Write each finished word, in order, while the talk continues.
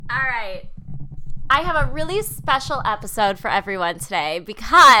All right. I have a really special episode for everyone today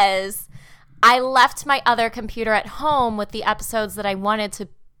because I left my other computer at home with the episodes that I wanted to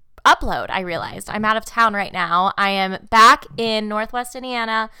upload. I realized I'm out of town right now. I am back in Northwest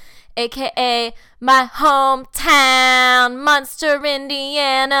Indiana, aka my hometown, Munster,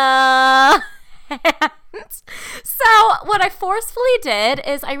 Indiana. So what I forcefully did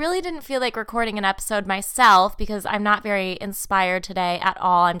is I really didn't feel like recording an episode myself because I'm not very inspired today at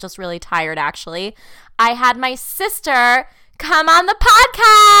all. I'm just really tired, actually. I had my sister come on the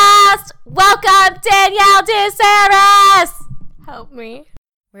podcast. Welcome, Danielle DeSaris. Help me.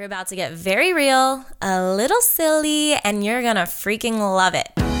 We're about to get very real, a little silly, and you're gonna freaking love it.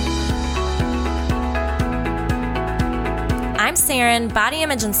 I'm Saren, body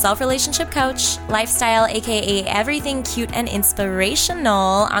image and self-relationship coach, lifestyle, aka everything cute and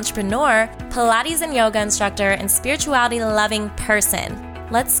inspirational, entrepreneur, Pilates and yoga instructor, and spirituality-loving person.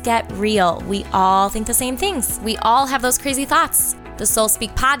 Let's get real. We all think the same things. We all have those crazy thoughts. The Soul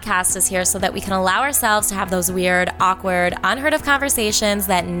Speak podcast is here so that we can allow ourselves to have those weird, awkward, unheard of conversations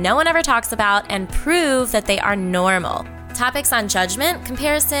that no one ever talks about and prove that they are normal. Topics on judgment,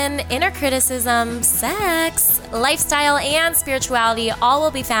 comparison, inner criticism, sex, lifestyle, and spirituality all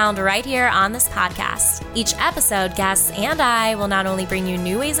will be found right here on this podcast. Each episode, guests and I will not only bring you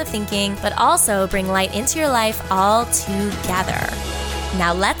new ways of thinking, but also bring light into your life all together.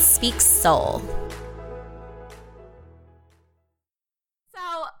 Now let's speak soul. So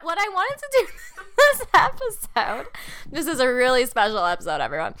what I wanted to do this episode, this is a really special episode,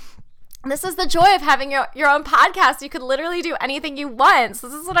 everyone. This is the joy of having your own podcast. You could literally do anything you want. So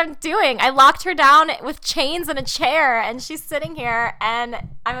this is what I'm doing. I locked her down with chains in a chair, and she's sitting here, and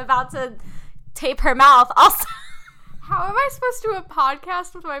I'm about to tape her mouth. Also, How am I supposed to do a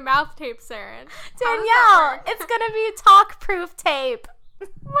podcast with my mouth taped, Saren? Danielle, it's going to be talk-proof tape.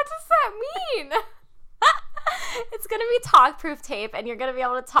 What does that mean? It's going to be talk-proof tape, and you're going to be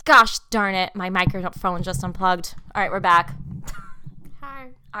able to talk. Gosh darn it. My microphone just unplugged. All right, we're back. Hi.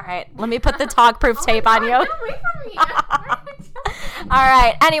 All right, let me put the talk-proof tape on you. Get away from me. All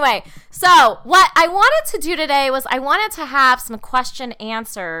right, anyway, so what I wanted to do today was I wanted to have some question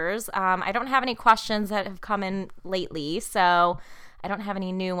answers. I don't have any questions that have come in lately, so I don't have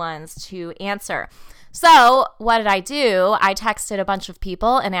any new ones to answer. So what did I do? I texted a bunch of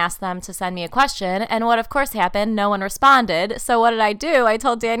people and asked them to send me a question. And what, of course, happened? No one responded. So what did I do? I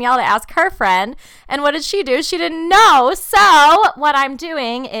told Danielle to ask her friend. And what did she do? She didn't know. So what I'm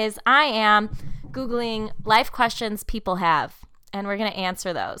doing is I am Googling life questions people have. And we're going to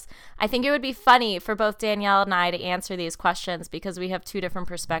answer those. I think it would be funny for both Danielle and I to answer these questions because we have two different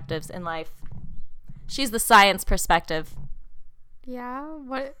perspectives in life. She's the science perspective. Yeah,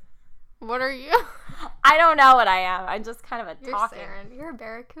 what are you? I don't know what I am. I'm just kind of a You're talking. Saren. You're a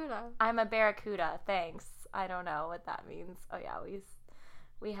barracuda. I'm a barracuda. Thanks. I don't know what that means. Oh yeah,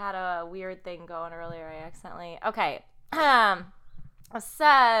 we had a weird thing going earlier. I accidentally. Okay.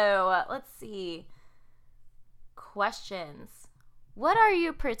 So let's see. Questions. What are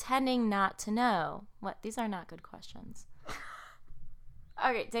you pretending not to know? What? These are not good questions.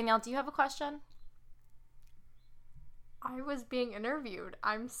 Okay, Danielle, do you have a question? I was being interviewed.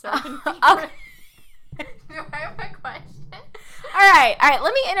 I'm so confused. Okay. Do I have a question? All right.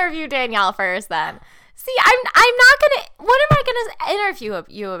 Let me interview Danielle first then. See, I'm not going to, what am I going to interview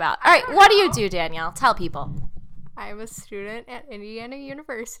you about? All right, what do you do, Danielle? Tell people. I'm a student at Indiana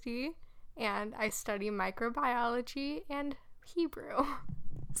University, and I study microbiology and Hebrew.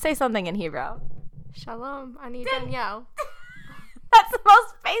 Say something in Hebrew. Shalom, ani Danielle. That's the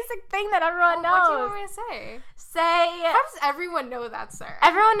most basic thing that everyone knows. What do you want me to say? Say, How does everyone know that, sir?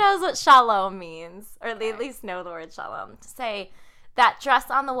 everyone knows what shalom means, or they at least know the word shalom. Say, that dress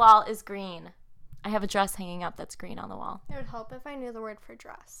on the wall is green. I have a dress hanging up that's green on the wall. It would help if I knew the word for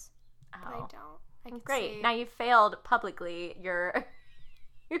dress. But I don't. I can Great. say- Now you failed publicly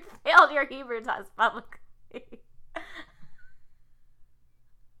you failed your Hebrew test publicly.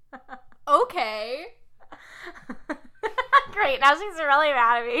 Okay. Great. Now she's really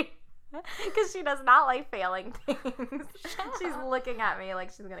mad at me because she does not like failing things. She's looking at me like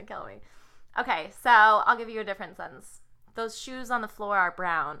she's going to kill me. Okay, so I'll give you a different sentence. Those shoes on the floor are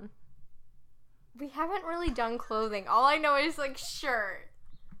brown. We haven't really done clothing. All I know is, like, shirt.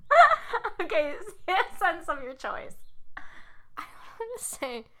 Okay, say a sentence of your choice. I don't want to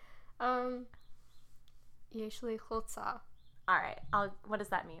say, Yesh li chultza. All right. What does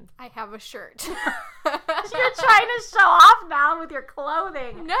that mean? I have a shirt. You're trying to show off now with your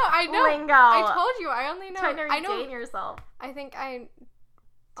clothing. No, I know. Lingo. I told you. I only know. Trying to I regain know. yourself. I think I.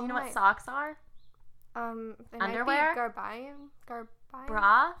 Do you know what socks are? It Underwear? Might be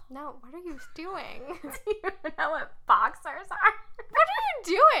Bra? No, what are you doing? Do you know what boxers are? What are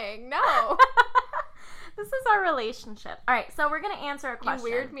you doing? No. This is our relationship. All right, so we're going to answer a question.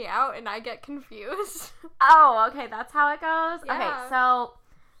 You weird me out and I get confused. Oh, okay, that's how it goes? Yeah. Okay, so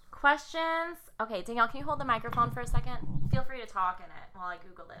questions. Okay, Danielle, can you hold the microphone for a second? Feel free to talk in it while I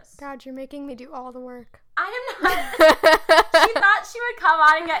Google this. God, you're making me do all the work. I am not. She thought she would come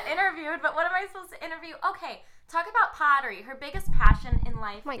on and get interviewed, but what am I supposed to interview? Okay, talk about pottery. Her biggest passion in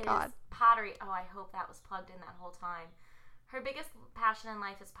life is pottery. Oh, I hope that was plugged in that whole time. Her biggest passion in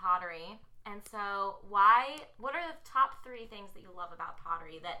life is pottery. And so what are the top 3 things that you love about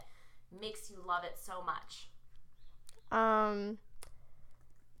pottery that makes you love it so much?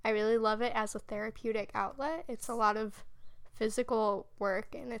 I really love it as a therapeutic outlet. It's a lot of physical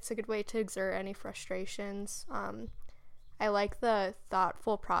work, and it's a good way to exert any frustrations. I like the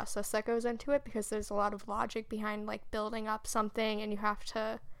thoughtful process that goes into it because there's a lot of logic behind, like, building up something, and you have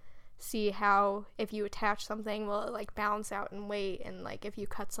to see how, if you attach something, will it, like, balance out in weight, and, like, if you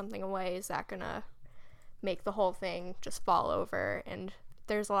cut something away, is that gonna make the whole thing just fall over? And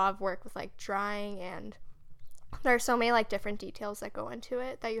there's a lot of work with, like, drying, and there are so many, like, different details that go into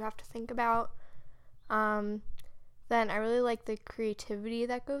it that you have to think about. Then I really like the creativity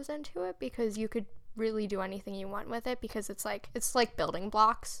that goes into it because you could really do anything you want with it because it's like building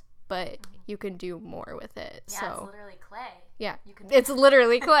blocks, but you can do more with it. Yeah, so it's literally clay. Yeah, it's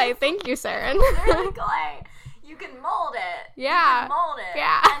literally clay. Thank you, Saren. Literally clay. You can mold it. Yeah. You can mold it.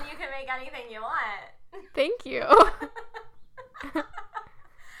 Yeah. And you can make anything you want. Thank you.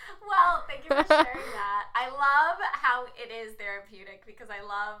 Well, thank you for sharing that. I love how it is therapeutic because I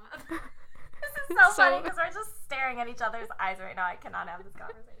love... This is so funny because we're just staring at each other's eyes right now. I cannot have this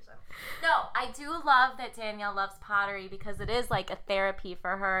conversation. No, I do love that Danielle loves pottery because it is like a therapy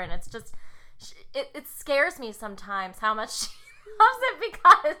for her, and it's just... It scares me sometimes how much she loves it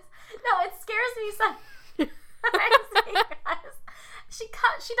because... No, it scares me sometimes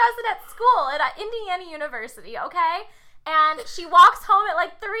because she does it at school at Indiana University, okay? And she walks home at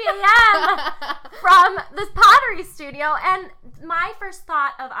like 3 a.m. from this pottery studio. And my first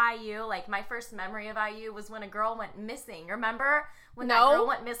thought of IU, like my first memory of IU was when a girl went missing. Remember when that girl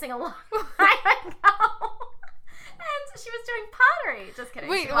went missing a long time ago? And she was doing pottery. Just kidding.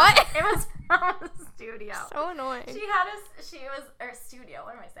 Wait, what? It was from a studio. So annoying. She was studio.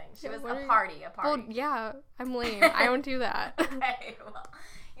 What am I saying? She was a party. Well, yeah, I'm lame. I don't do that. Okay, well.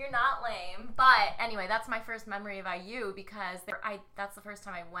 You're not lame, but anyway, that's my first memory of IU because that's the first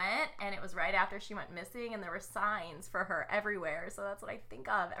time I went, and it was right after she went missing, and there were signs for her everywhere, so that's what I think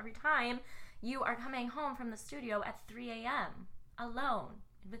of every time you are coming home from the studio at 3 a.m. alone,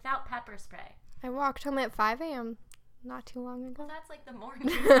 without pepper spray. I walked home at 5 a.m. not too long ago. Well, that's like the morning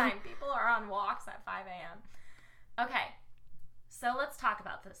time. People are on walks at 5 a.m. Okay, so let's talk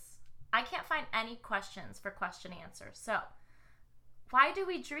about this. I can't find any questions for question answers, so... Why do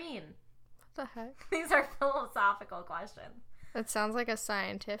we dream? What the heck? These are philosophical questions. That sounds like a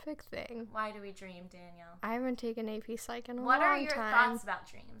scientific thing. Why do we dream, Danielle? I haven't taken AP Psych in a long time. What are your thoughts about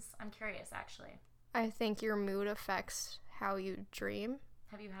dreams? I'm curious, actually. I think your mood affects how you dream.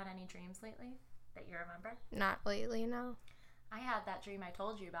 Have you had any dreams lately that you remember? Not lately, no. I had that dream I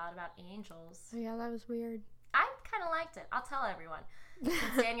told you about angels. Oh, yeah, that was weird. I kind of liked it. I'll tell everyone.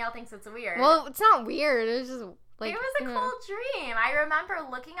 Since Danielle thinks it's weird. Well, it's not weird. It was just... Like, it was a cool dream. I remember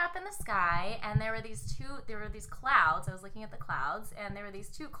looking up in the sky, and there were these clouds. I was looking at the clouds, and there were these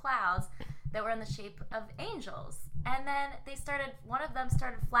 2 clouds that were in the shape of angels. And then one of them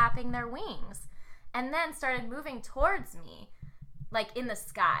started flapping their wings, and then started moving towards me, like in the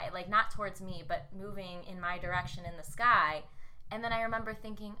sky, like not towards me, but moving in my direction in the sky. And then I remember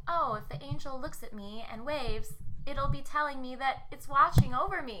thinking, oh, if the angel looks at me and waves, it'll be telling me that it's watching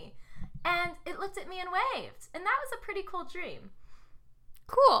over me. And it looked at me and waved. And that was a pretty cool dream.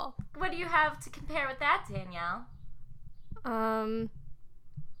 Cool. What do you have to compare with that, Danielle?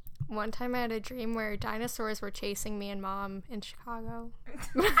 One time I had a dream where dinosaurs were chasing me and Mom in Chicago. I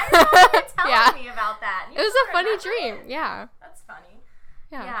remember you telling me about that. It was a funny dream. Yeah. That's funny.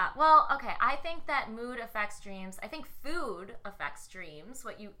 Yeah. Well, okay. I think that mood affects dreams. I think food affects dreams.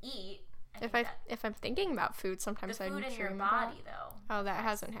 What you eat. If I'm thinking about food, sometimes I dream about. The food in your body, though. Oh, that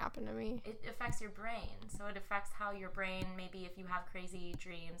hasn't happened to me. It affects your brain. So it affects how your brain, maybe if you have crazy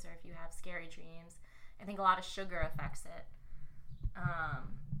dreams or if you have scary dreams. I think a lot of sugar affects it.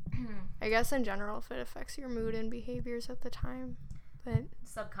 I guess in general, if it affects your mood and behaviors at the time. But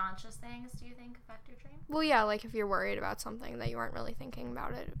subconscious things, do you think, affect your dream? Well, yeah, like if you're worried about something that you aren't really thinking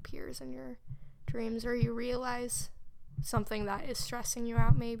about, it appears in your dreams, or you realize something that is stressing you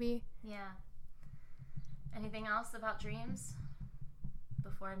out, maybe. Yeah. Anything else about dreams?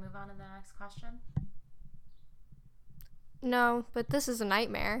 before I move on to the next question? No, but this is a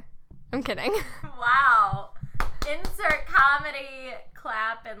nightmare. I'm kidding. Wow. Insert comedy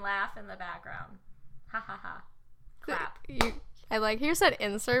clap and laugh in the background. Ha ha ha. Clap. You said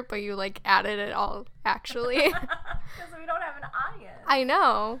insert, but you like added it all actually. Because we don't have an audience. I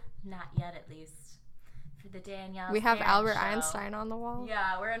know. Not yet, at least. For the Danielle. We have Sarah Albert show. Einstein on the wall.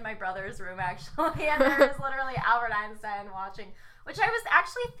 Yeah, we're in my brother's room actually, and there's literally Albert Einstein watching. Which I was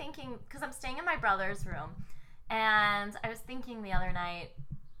actually thinking, because I'm staying in my brother's room, and I was thinking the other night,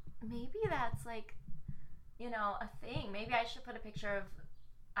 maybe that's like, a thing. Maybe I should put a picture of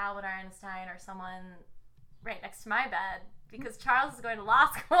Albert Einstein or someone right next to my bed, because Charles is going to law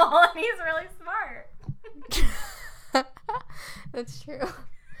school and he's really smart. That's true.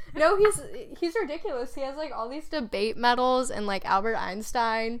 No, he's ridiculous. He has like all these debate medals and like Albert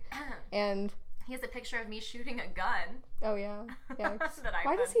Einstein, and he has a picture of me shooting a gun. Oh yeah. Why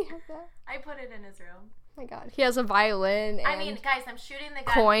does he have that? I put it in his room. Oh my God, he has a violin. And I mean, guys, I'm shooting the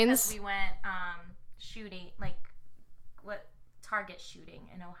gun coins. because we went shooting, target shooting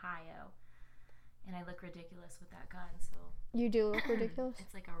in Ohio, and I look ridiculous with that gun. So you do look ridiculous.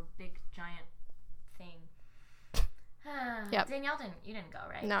 It's like a big giant thing. Yep. Danielle you didn't go,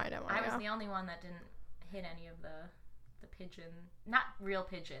 right? No, I didn't want to I was go. the only one that didn't hit any of the pigeon, not real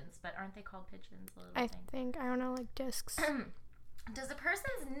pigeons, but aren't they called pigeons? I don't know, like discs. Does a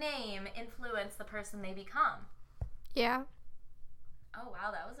person's name influence the person they become? Yeah. Oh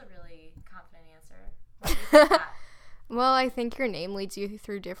wow, that was a really confident answer. What do you think that? Well, I think your name leads you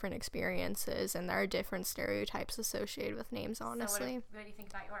through different experiences, and there are different stereotypes associated with names, honestly. So what do you think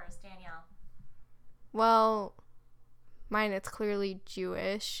about yours, Danielle? Well, mine, it's clearly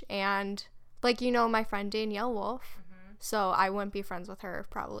Jewish, and my friend Danielle Wolf, so I wouldn't be friends with her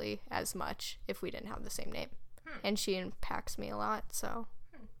probably as much if we didn't have the same name. And she impacts me a lot, so.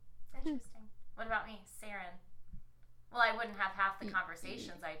 Interesting. What about me, Saren? Well, I wouldn't have half the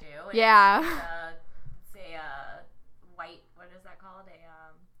conversations I do. Yeah. It's a white, what is that called?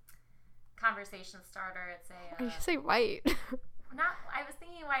 A conversation starter. It's a. I should say white. I was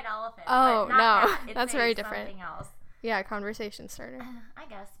thinking white elephant. Oh, but not no. That's very different. Something else. Yeah, conversation starter. I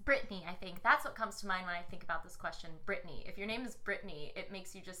guess. Brittany, I think. That's what comes to mind when I think about this question. Brittany. If your name is Brittany, it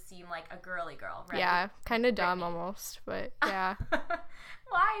makes you just seem like a girly girl, right? Yeah, kind of dumb almost, but yeah.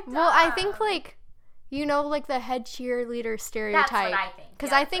 Why dumb? Well, I think the head cheerleader stereotype. That's what I think.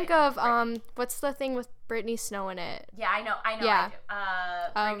 Because I think of, what's the thing with Brittany Snow in it? Yeah, I know. Yeah.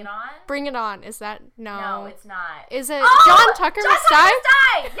 I do. Bring It On? Bring It On. Is that, no. No, it's not. Is it John Tucker Must Die?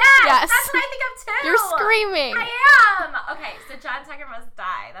 Yes! Yes. That's what I think of too! You're screaming. I am! Okay, so John Tucker Must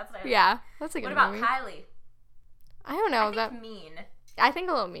Die. That's what I think. Yeah, that's a good movie. What about Kylie? I don't know. I think mean. I think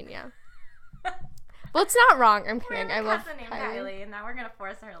a little mean, yeah. Well, it's not wrong. I'm kidding. I love Kylie, and now we're going to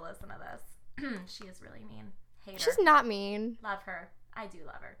force her to listen to this. She is really mean. Hate her. She's not mean. Love her. I do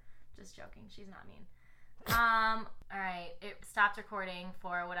love her. Just joking. She's not mean. All right. It stopped recording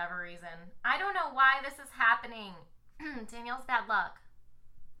for whatever reason. I don't know why this is happening. Danielle's bad luck.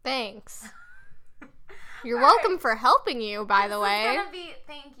 Thanks. You're welcome for helping you, by the way.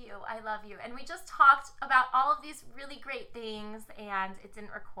 Thank you. I love you. And we just talked about all of these really great things, and it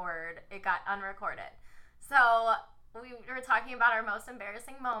didn't record. It got unrecorded. So we were talking about our most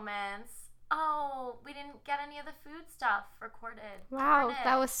embarrassing moments. Oh, we didn't get any of the food stuff recorded. Wow,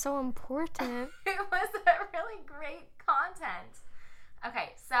 that was so important. It was a really great content.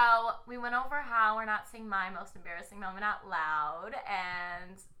 Okay, so we went over how we're not saying my most embarrassing moment out loud,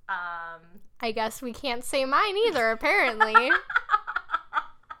 and I guess we can't say mine either, apparently. So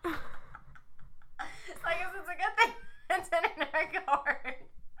I guess it's a good thing it didn't record.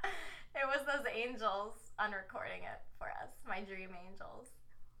 It was those angels unrecording it for us, my dream angels.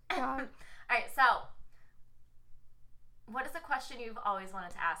 God. All right, so what is a question you've always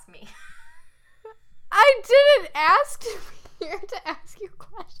wanted to ask me? I didn't ask to be here to ask you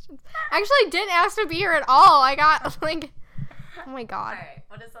questions. Actually, I didn't ask to be here at all. I got, oh my God. All right,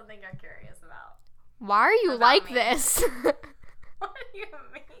 what is something you're curious about? Why are you about like me? this? What do you mean?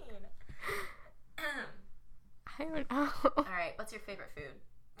 I don't know. All right, what's your favorite food?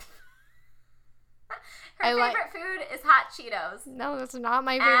 Her favorite food is hot Cheetos. No, that's not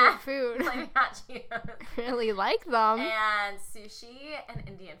my favorite food. Flaming hot Cheetos. I really like them. And sushi and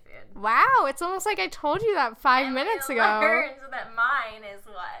Indian food. Wow, it's almost like I told you that 5 minutes ago. I learned that mine is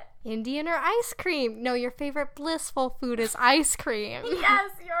what? Indian or ice cream? No, your favorite blissful food is ice cream.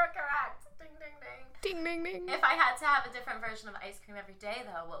 Yes, you're correct. Ding, ding, ding. Ding, ding, ding. If I had to have a different version of ice cream every day,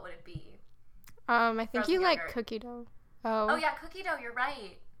 though, what would it be? I think Frozen you like yogurt. cookie dough. Oh, yeah, cookie dough. You're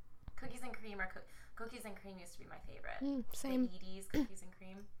right. Cookies and cream are Cookies and cream used to be my favorite. Same. The Edie's cookies and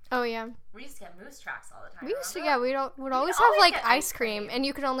cream. Oh, yeah. We used to get moose tracks all the time. We used to, remember? yeah, we'd always have, like, get ice cream, and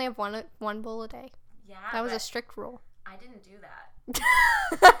you could only have one bowl a day. Yeah. That was a strict rule. I didn't do that.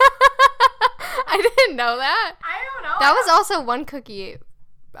 I didn't know that. I don't know. That was also one cookie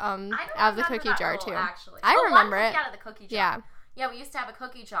out of the cookie jar, rule, too. Actually. I remember one it. Out of the cookie jar. Yeah. Yeah, we used to have a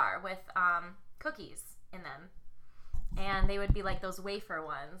cookie jar with cookies in them. And they would be like those wafer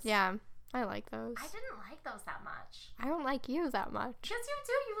ones. Yeah, I like those. I didn't like those that much. I don't like you that much. Yes, you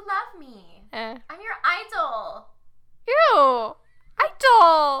do. You love me. I'm your idol. Ew!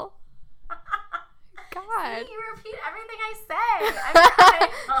 Idol! God. See, you repeat everything I say. I'm your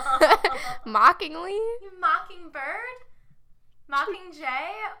idol. Mockingly? You mockingbird?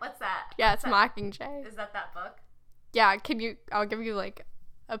 Mockingjay? What's that? Yeah, it's Mockingjay. Is that book? Yeah, I'll give you, like,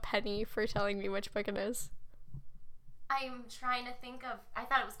 a penny for telling me which book it is. I'm trying to think of, I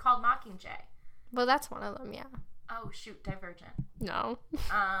thought it was called Mockingjay. Well, that's one of them, yeah. Oh, shoot, Divergent. No.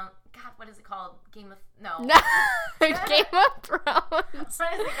 God, what is it called? No. Game of Thrones. What is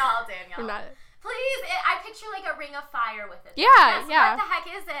it called, Danielle? I'm not. Please, I picture like a ring of fire with it. Yeah, yes, yeah. What the heck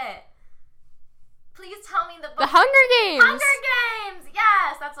is it? Please tell me the book. The Hunger Games. Hunger Games.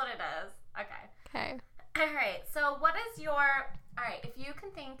 Yes, that's what it is. Okay. Okay. All right. So, what is your? All right. If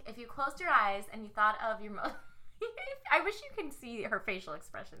you closed your eyes and you thought of your most. I wish you can see her facial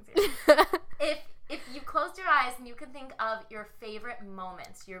expressions here. If you closed your eyes and you can think of your favorite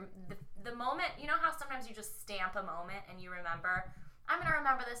moments, the moment, you know how sometimes you just stamp a moment and you remember, I'm going to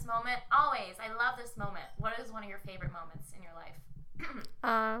remember this moment always. I love this moment. What is one of your favorite moments in your life?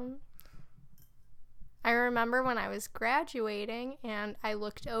 I remember when I was graduating and I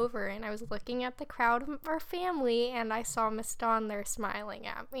looked over and I was looking at the crowd of our family and I saw Miss Dawn there smiling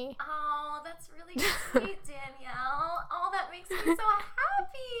at me. Oh, that's really sweet, Danielle. Oh, that makes me so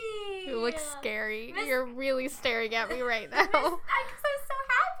happy. You look scary. You're really staring at me right now. Because I'm so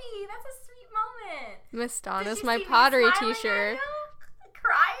happy. That's a sweet moment. Miss Dawn Did is you my see me pottery smiling teacher. at you?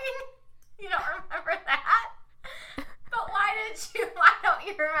 Crying? You don't remember that? But why don't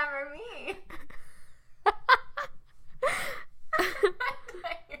you remember me?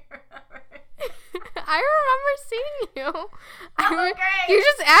 I remember seeing you. Great. You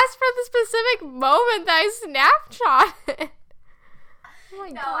just asked for the specific moment that I snapshotted. Oh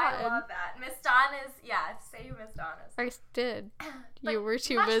my God. I love that. Miss Dawn is, say who Miss Dawn is. I did. But You were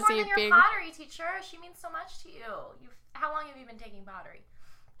too much busy more than being. your pottery teacher. She means so much to you. How long have you been taking pottery?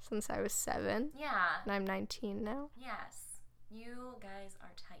 Since I was 7. Yeah. And I'm 19 now. Yes. You guys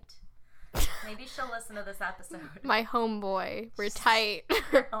are tight. Maybe she'll listen to this episode. My homeboy. We're tight.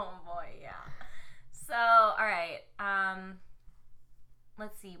 Your homeboy, yeah. So, all right.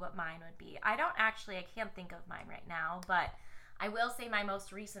 Let's see what mine would be. I can't think of mine right now, but I will say my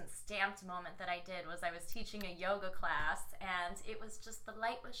most recent stamped moment that I did was I was teaching a yoga class, and it was just the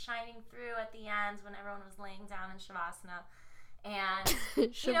light was shining through at the end when everyone was laying down in Shavasana. And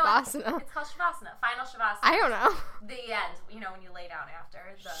Shavasana. It's called Shavasana, final Shavasana. I don't know. The end, when you lay down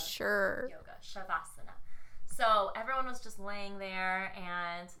after the yoga, Shavasana. So everyone was just laying there,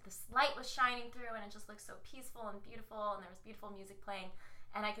 and this light was shining through, and it just looked so peaceful and beautiful, and there was beautiful music playing,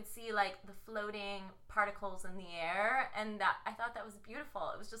 and I could see like the floating particles in the air, and I thought that was beautiful.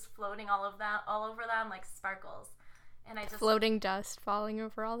 It was just floating all over them like sparkles, and I just floating dust falling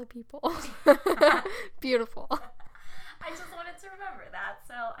over all the people. Beautiful. I just wanted to remember that,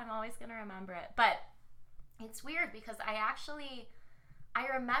 so I'm always going to remember it. But it's weird because I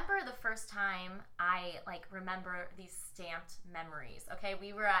remember the first time I remember these stamped memories. Okay,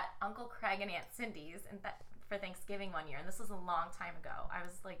 we were at Uncle Craig and Aunt Cindy's for Thanksgiving one year, and this was a long time ago. I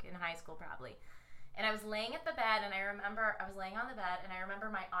was in high school probably. And I was laying at the bed, and I remember I was laying on the bed, and I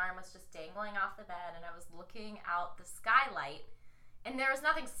remember my arm was just dangling off the bed, and I was looking out the skylight, and there was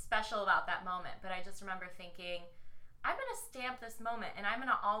nothing special about that moment, but I just remember thinking, I'm going to stamp this moment, and I'm going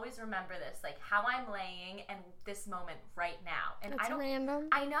to always remember this, how I'm laying and this moment right now. And That's random.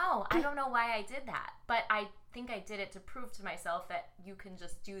 I know. I don't know why I did that, but I think I did it to prove to myself that you can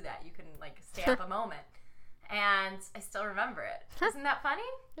just do that. You can, stamp a moment. And I still remember it. Isn't that funny?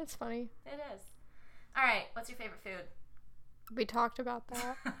 It's funny. It is. All right. What's your favorite food? We talked about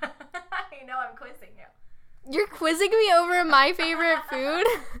that. I know. I'm quizzing you. You're quizzing me over my favorite food?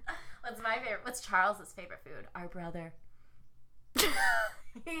 What's my favorite? What's Charles's favorite food? Our brother. He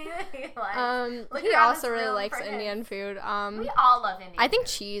also really likes Indian food. We all love Indian I think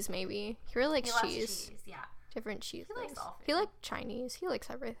food. Cheese, maybe. He really likes He loves cheese. Yeah. Different cheese. He likes all food. He likes Chinese. He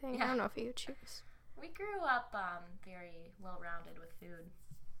likes everything. Yeah. I don't know if he would choose. We grew up very well-rounded with food.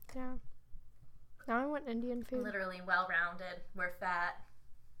 Yeah. Now I want Indian food. Literally well-rounded. We're fat.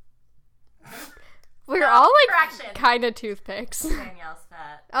 We're all correction. kind of toothpicks. Danielle's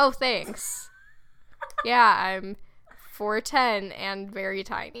fat. Oh, thanks. Yeah, I'm 4'10" and very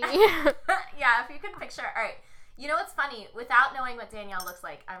tiny. Yeah, if you could picture. All right. You know what's funny? Without knowing what Danielle looks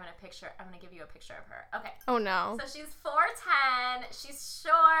like, I'm gonna give you a picture of her. Okay. Oh no. So she's 4'10". She's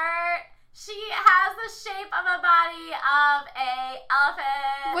short. She has the shape of a body of a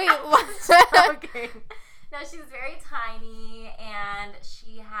elephant. Wait, what? Okay. No, she's very tiny, and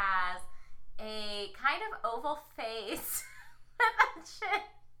she has a kind of oval face with a chin.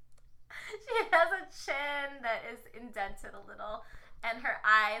 She has a chin that is indented a little, and her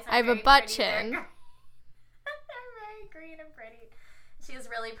eyes are I have a butt chin. They're very green and pretty. She has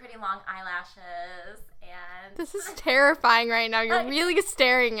really pretty long eyelashes, and This is terrifying right now. You're really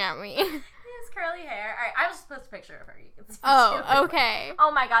staring at me. she has curly hair. All right, I just post a picture of her. You can see. Oh, okay.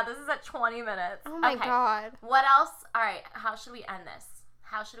 Oh my god, this is at 20 minutes. Oh my god. What else? All right, how should we end this?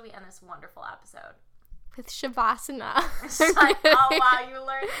 How should we end this wonderful episode? With Shavasana. Oh wow, you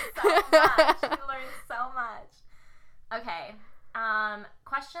learned so much. You learned so much. Okay.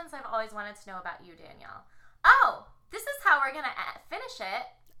 Questions I've always wanted to know about you, Danielle. Oh, this is how we're gonna finish it.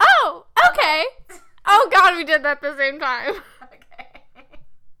 Oh, okay. Oh god, we did that at the same time. Okay.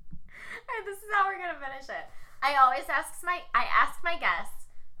 Alright, this is how we're gonna finish it. I ask my guests,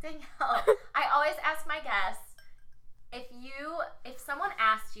 Danielle, I always ask my guests, if someone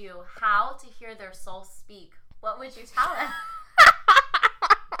asked you how to hear their soul speak, what would you tell them?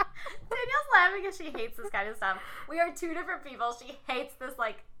 Danielle's laughing because she hates this kind of stuff. We are two different people. She hates this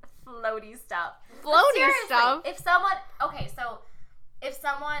like floaty stuff. Stuff? If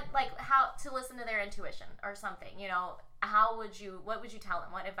someone like how to listen to their intuition or something, you know, what would you tell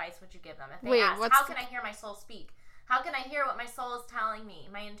them? What advice would you give them if they ask, how can I hear my soul speak? How can I hear what my soul is telling me,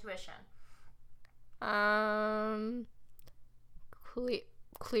 my intuition?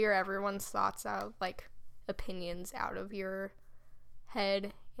 Clear everyone's thoughts out, like opinions out of your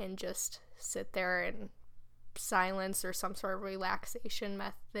head, and just sit there in silence or some sort of relaxation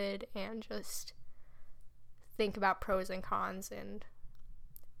method and just think about pros and cons and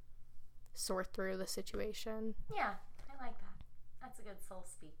sort through the situation. Yeah, I like that. That's a good soul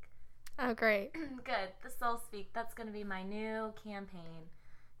speak. Oh, great. Good. The soul speak. That's going to be my new campaign.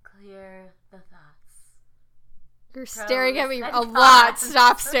 Clear the thoughts. You're staring at me a lot.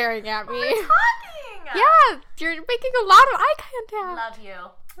 Stop staring at me. I'm talking! Yeah, you're making a lot of eye contact. Love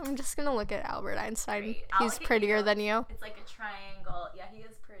you. I'm just gonna look at Albert Einstein. Great. He's prettier than you. It's like a triangle. Yeah, he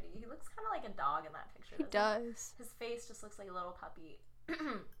is pretty. He looks kind of like a dog in that picture. He does. His face just looks like a little puppy.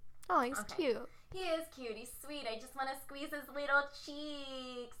 Oh, he's cute. He is cute. He's sweet. I just want to squeeze his little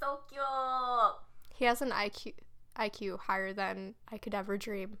cheek. So cute. He has an IQ higher than I could ever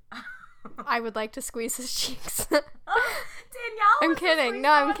dream. I would like to squeeze his cheeks. Danielle, I'm kidding.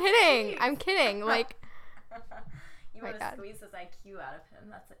 No, I'm kidding. I'm kidding. Like, you want to squeeze his IQ out of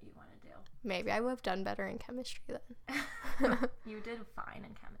him. That's what you want to do. Maybe I would have done better in chemistry then. You did fine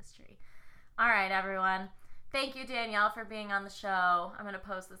in chemistry. All right, everyone. Thank you, Danielle, for being on the show. I'm going to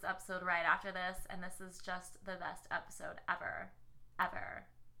post this episode right after this, and this is just the best episode ever. Ever.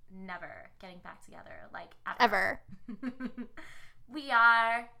 Never getting back together. Like, ever. We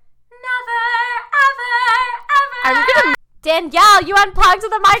are never, ever. Danielle, you unplugged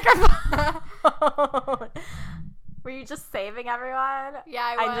the microphone. Were you just saving everyone?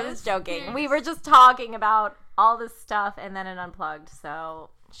 Yeah, I was. I'm just joking. We were just talking about all this stuff, and then it unplugged, so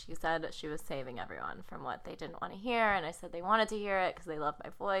she said she was saving everyone from what they didn't want to hear, and I said they wanted to hear it because they love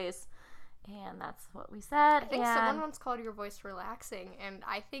my voice, and that's what we said. I think someone once called your voice relaxing, and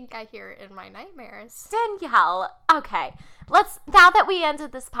I think I hear it in my nightmares. Danielle, okay, now that we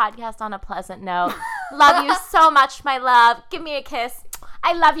ended this podcast on a pleasant note, love you so much, my love. Give me a kiss.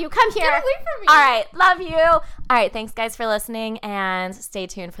 I love you. Come here. Get away from me. All right, love you. All right, thanks, guys, for listening, and stay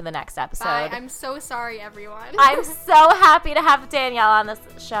tuned for the next episode. Bye. I'm so sorry, everyone. I'm so happy to have Danielle on this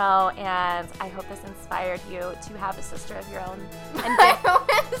show, and I hope this inspired you to have a sister of your own. And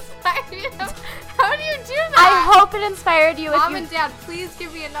How do you do that? I hope it inspired you. Mom and Dad, please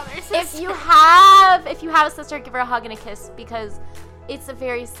give me another sister. If you have a sister, give her a hug and a kiss, because it's a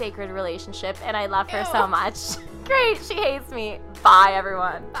very sacred relationship, and I love her so much. Great, she hates me. Bye,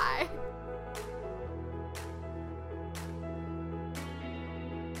 everyone. Bye.